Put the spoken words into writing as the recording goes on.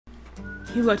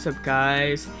Hey, what's up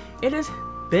guys? It has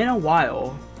been a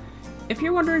while. If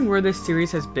you're wondering where this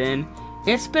series has been,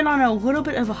 it's been on a little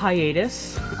bit of a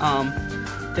hiatus,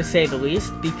 to say the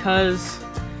least, because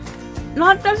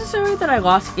not necessarily that I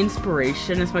lost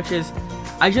inspiration as much as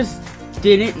I just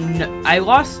didn't I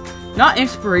lost not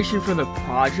inspiration for the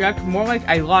project, more like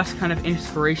I lost kind of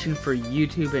inspiration for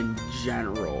YouTube in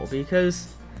general,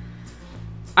 because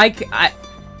I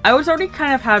was already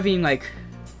kind of having like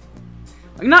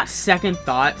not second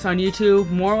thoughts on YouTube,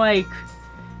 more like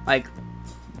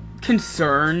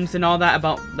concerns and all that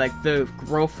about like the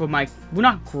growth of my, well,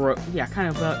 not growth, yeah, kind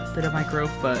of a bit of my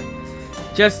growth, but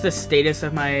just the status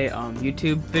of my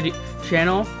YouTube video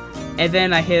channel. And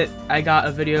then I got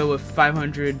a video with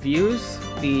 500 views,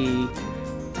 the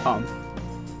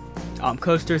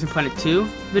Coasters in Planet 2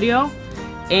 video,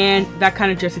 and that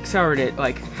kind of just accelerated,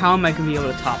 like, how am I going to be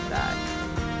able to top that?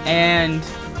 And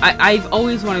I've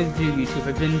always wanted to do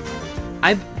YouTube.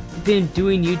 I've been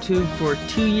doing YouTube for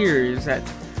 2 years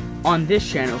on this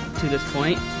channel to this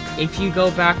point. If you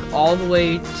go back all the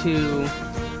way to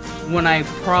when I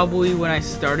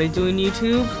started doing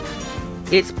YouTube,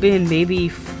 it's been maybe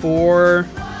four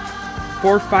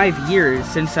or 5 years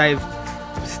since I've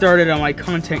started on my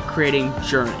content creating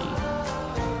journey.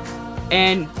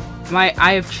 And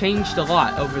I have changed a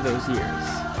lot over those years.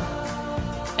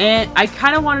 And I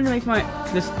kind of wanted to make a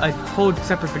whole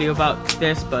separate video about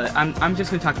this, but I'm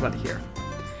just gonna talk about it here.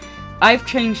 I've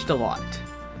changed a lot.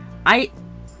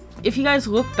 If you guys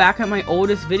look back at my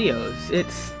oldest videos,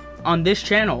 it's on this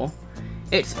channel.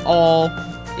 It's all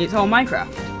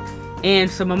Minecraft and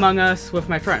some Among Us with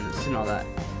my friends and all that.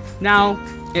 Now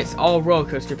it's all roller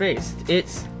coaster based.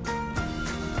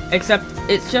 Except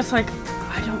it's just like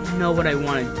I don't know what I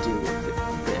want to do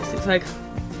with this. It's like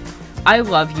I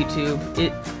love YouTube.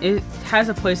 It has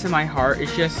a place in my heart.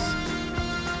 It's just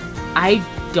I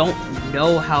don't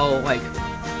know how like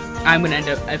I'm gonna end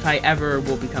up, if I ever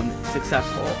will become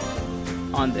successful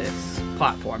on this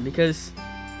platform, because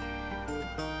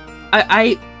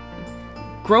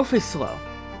growth is slow.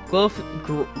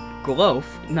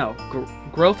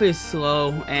 Growth is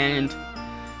slow, and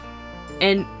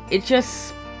it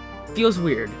just feels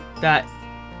weird that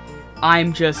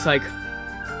I'm just like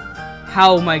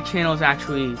how my channel is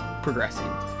actually progressing.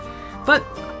 But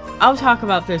I'll talk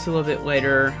about this a little bit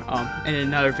later in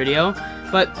another video.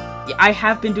 But I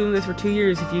have been doing this for 2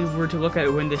 years. If you were to look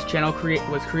at when this channel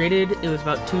was created, it was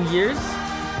about 2 years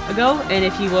ago. And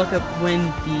if you look up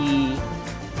when the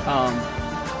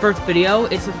first video,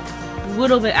 it's a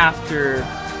little bit after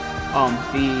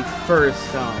the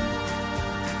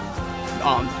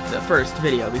first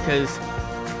video, because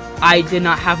I did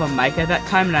not have a mic at that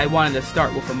time, and I wanted to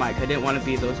start with a mic. I didn't want to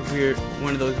be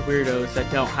one of those weirdos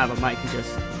that don't have a mic and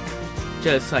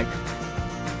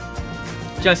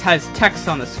just has text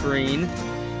on the screen.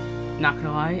 Not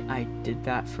gonna lie, I did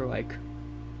that for like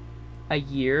a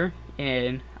year,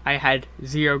 and I had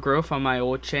 0 growth on my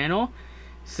old channel,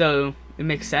 so it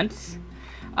makes sense.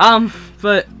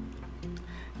 But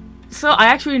so I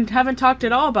actually haven't talked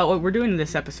at all about what we're doing in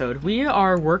this episode. We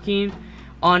are working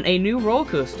on a new roller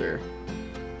coaster.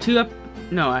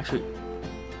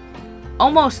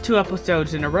 Almost 2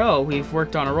 episodes in a row we've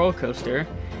worked on a roller coaster.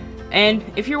 And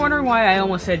if you're wondering why I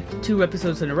almost said 2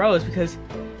 episodes in a row, is because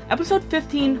episode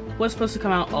 15 was supposed to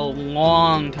come out a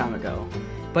long time ago,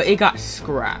 but it got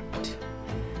scrapped.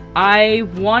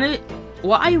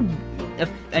 What I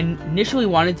initially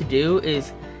wanted to do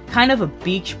is kind of a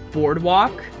beach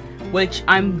boardwalk, which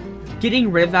I'm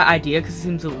getting rid of that idea because it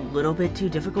seems a little bit too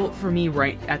difficult for me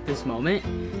right at this moment.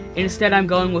 Instead, I'm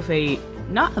going with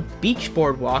not a beach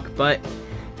boardwalk, but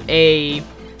a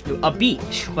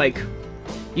beach. Like,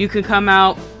 you can come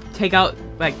out,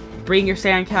 bring your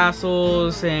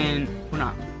sandcastles and,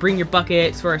 bring your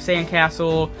buckets for a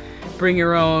sandcastle, bring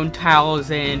your own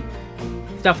towels and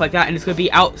stuff like that, and it's going to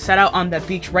be set out on the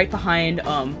beach right behind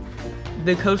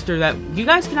the coaster that you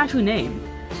guys can actually name.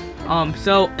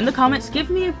 So in the comments, give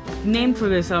me a name for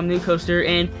this new coaster,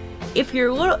 and if you're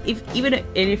a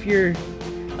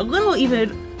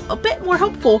bit more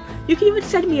hopeful, you can even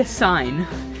send me a sign.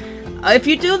 I'll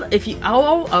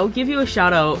give you a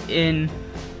shout out in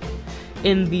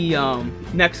the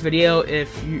next video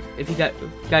if you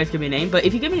guys give me a name. But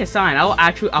if you give me a sign, I'll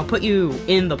put you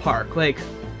in the park. Like,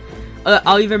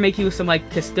 I'll either make you some like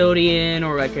custodian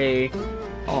or like a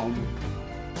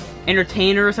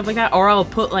entertainer or something like that, or I'll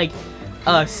put like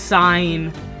a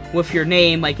sign with your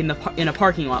name like in a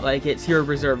parking lot, like it's your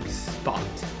reserved spot.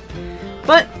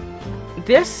 But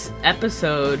this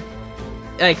episode,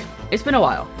 like, it's been a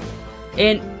while.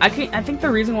 And I think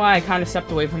the reason why I kind of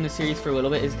stepped away from the series for a little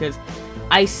bit is because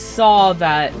I saw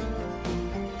that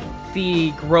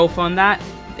the growth on that,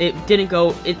 it didn't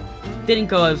go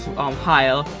as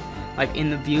high like in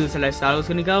the views that I thought it was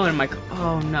gonna go, and I'm like,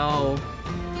 oh no.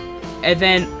 And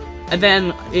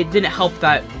then it didn't help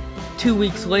that 2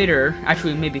 weeks later,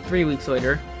 actually maybe 3 weeks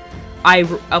later, I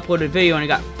uploaded a video and it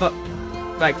got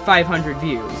like 500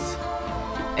 views,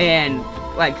 and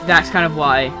like that's kind of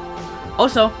why.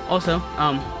 Also,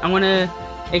 I want to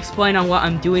explain on what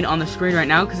I'm doing on the screen right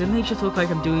now, because it may just look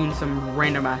like I'm doing some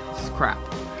random ass crap.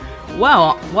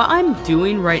 Well, what I'm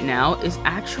doing right now is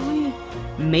actually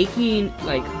making,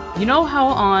 like, you know how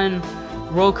on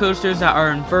roller coasters that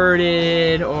are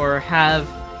inverted or have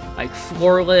like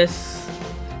floorless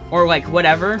or like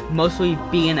whatever, mostly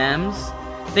B&Ms,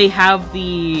 they have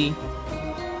the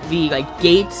like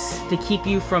gates to keep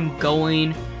you from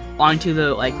going onto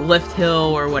the like lift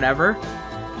hill or whatever.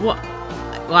 Well,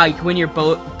 like when you're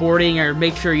boarding, or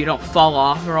make sure you don't fall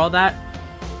off or all that.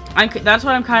 That's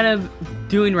what I'm kind of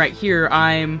doing right here.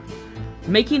 I'm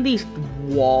making these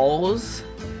walls.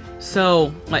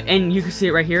 So, like, and you can see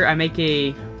it right here. I make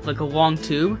a long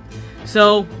tube.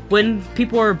 So when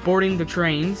people are boarding the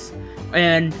trains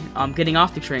and getting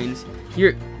off the trains,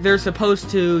 they're supposed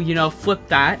to, you know, flip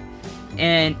that.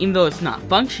 And even though it's not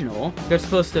functional, they're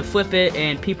supposed to flip it,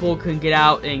 and people can get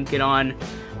out and get on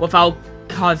without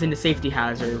causing a safety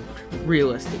hazard,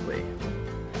 realistically.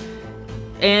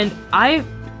 And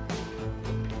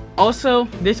also,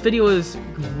 this video was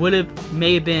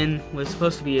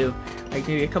supposed to be like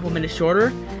maybe a couple minutes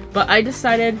shorter, but I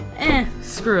decided,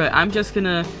 screw it. I'm just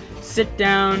gonna sit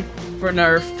down for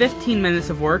another 15 minutes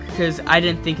of work, because I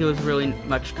didn't think it was really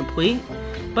much complete.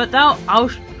 But I'll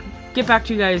get back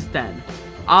to you guys then.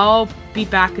 I'll be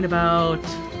back in about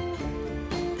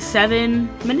 7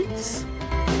 minutes.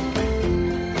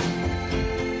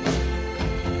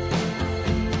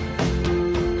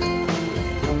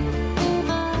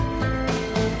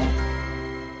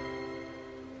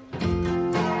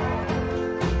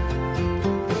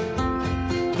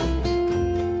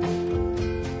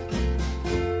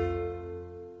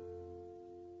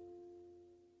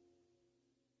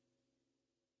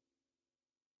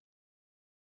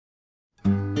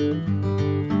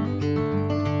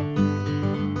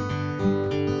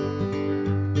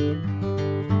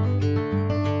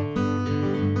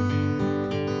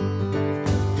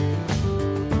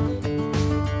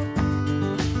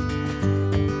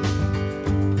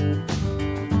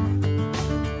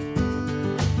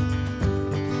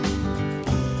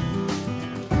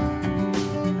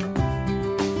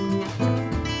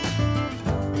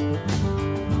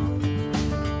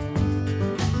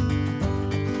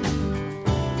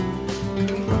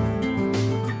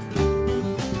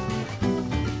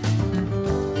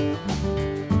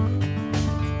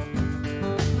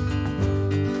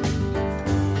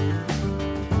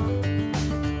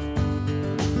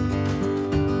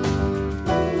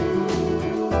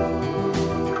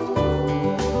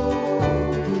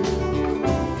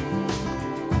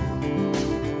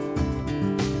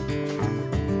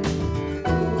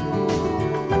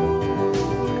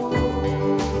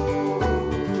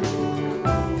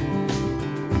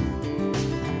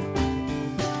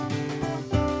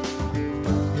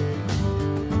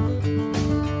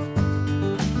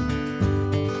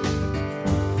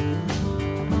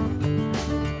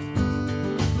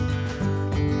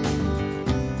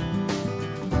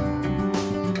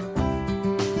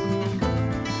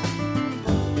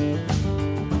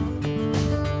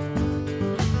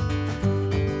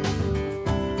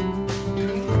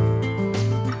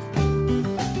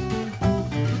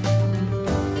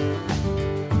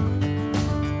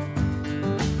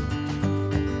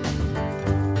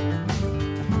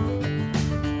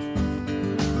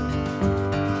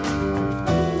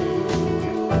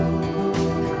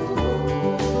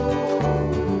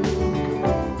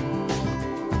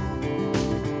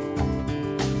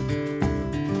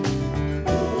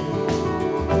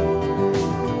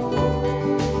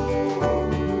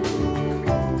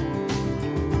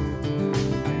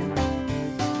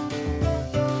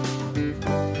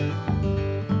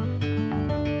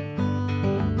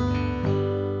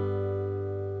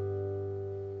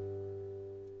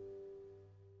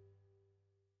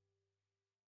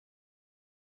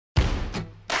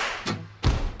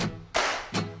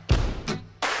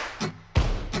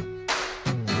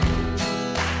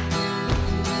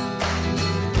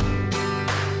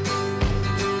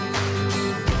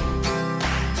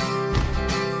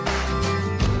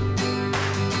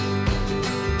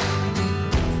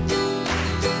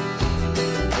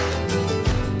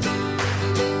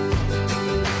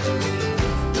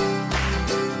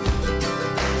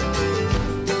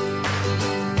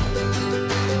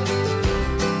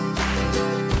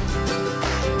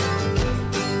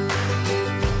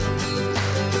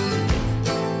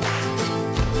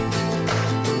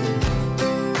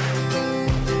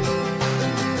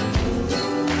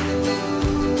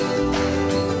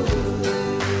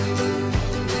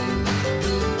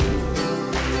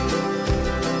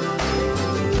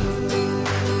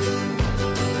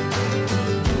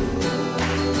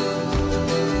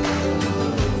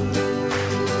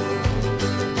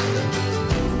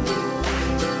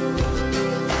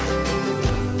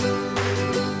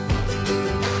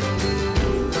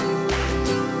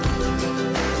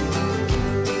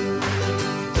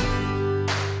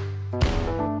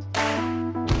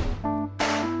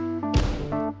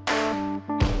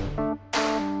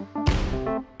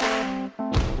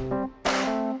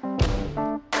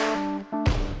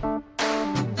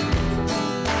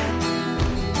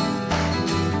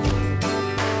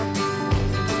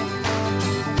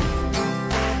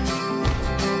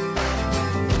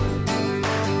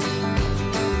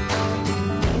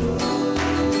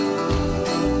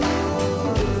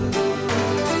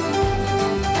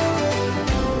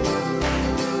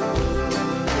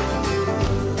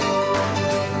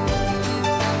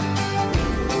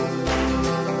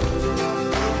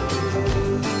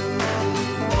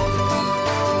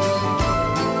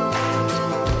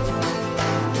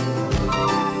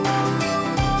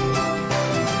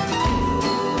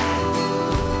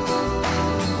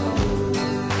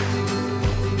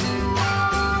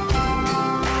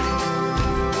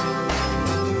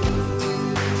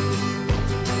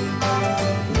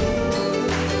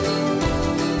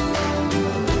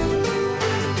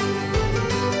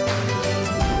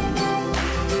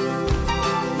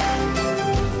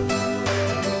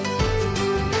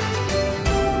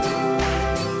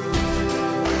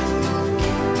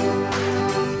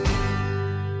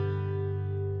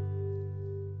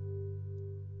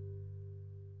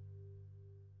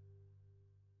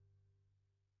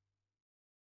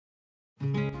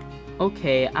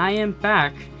 Okay, I am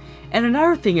back. And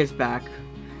another thing is back.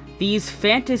 These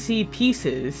fantasy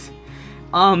pieces.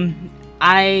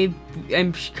 I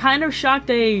am kind of shocked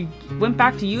they went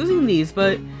back to using these,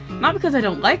 but not because I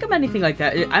don't like them, anything like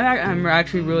that. I'm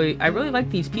actually I really like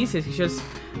these pieces. It's just,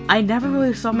 I never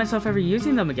really saw myself ever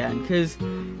using them again, because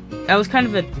that was kind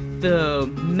of the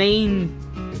main,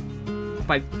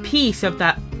 like, piece of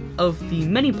the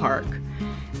mini park.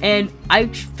 And I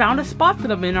found a spot for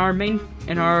them in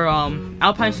our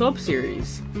Alpine Slopes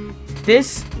series.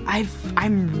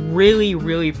 I'm really,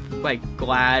 like,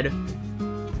 glad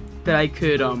that I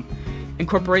could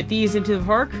incorporate these into the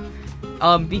park,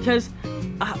 because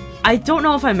I don't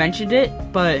know if I mentioned it,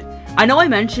 but I know I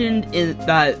mentioned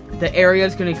that the area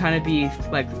is going to kind of be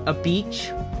like a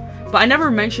beach, but I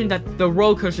never mentioned that the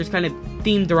roller coaster is kind of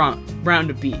themed around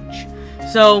a beach.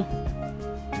 So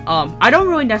I don't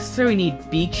really necessarily need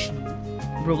beach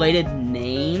related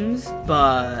names,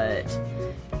 but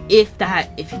if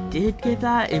you did get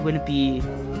that, it wouldn't be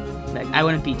like, I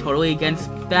wouldn't be totally against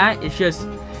that. It's just,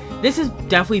 this is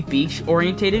definitely beach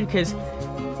orientated, because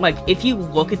like, if you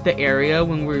look at the area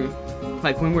when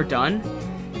we're done,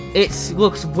 it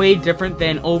looks way different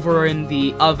than over in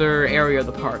the other area of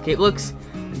the park. It looks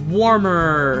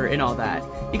warmer and all that.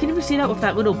 You can even see that with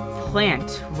that little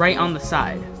plant right on the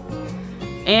side.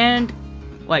 And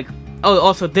like, oh,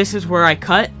 also this is where I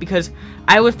cut, because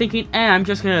I was thinking, I'm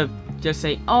just gonna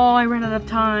say, oh, I ran out of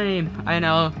time. I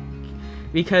know,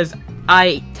 because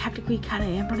I technically kind of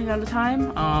am running out of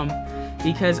time,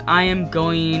 because I am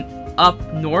going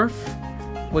up north,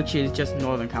 which is just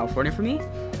Northern California for me,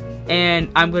 and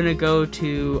I'm gonna go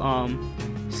to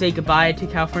say goodbye to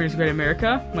California's Great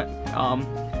America,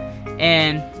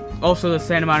 and also the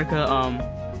Santa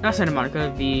Monica, not Santa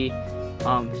Monica, the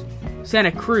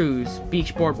Santa Cruz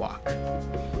Beach Boardwalk,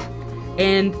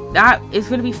 and that is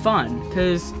gonna be fun,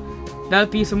 because that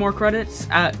would be some more credits.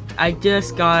 I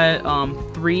just got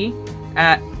 3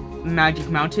 at Magic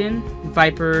Mountain,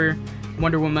 Viper,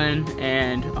 Wonder Woman,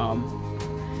 and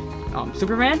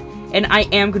Superman. And I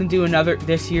am going to do another,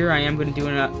 this year, I am going to do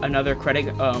another credit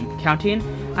counting.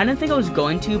 I didn't think I was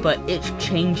going to, but it's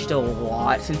changed a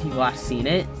lot since you've last seen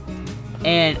it.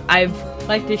 And I've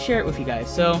liked to share it with you guys.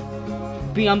 So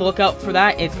be on the lookout for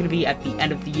that. It's going to be at the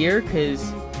end of the year,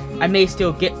 because I may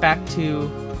still get back to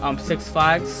Six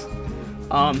Flags.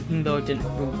 Even though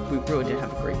we really didn't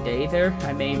have a great day there.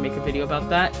 I may make a video about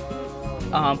that.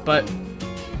 But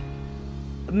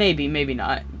maybe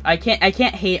not. I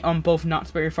can't hate on both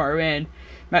Knott's Berry Farm and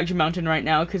Magic Mountain right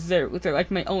now, because they're like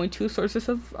my only 2 sources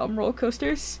of roller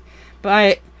coasters.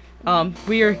 But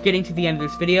we are getting to the end of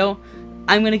this video.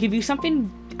 I'm gonna give you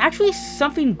something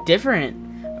different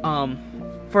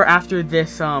for after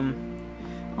this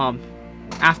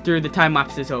after the time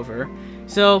lapse is over.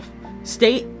 So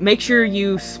make sure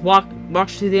you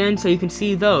watch to the end so you can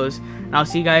see those. And I'll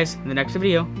see you guys in the next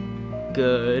video.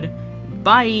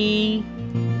 Goodbye.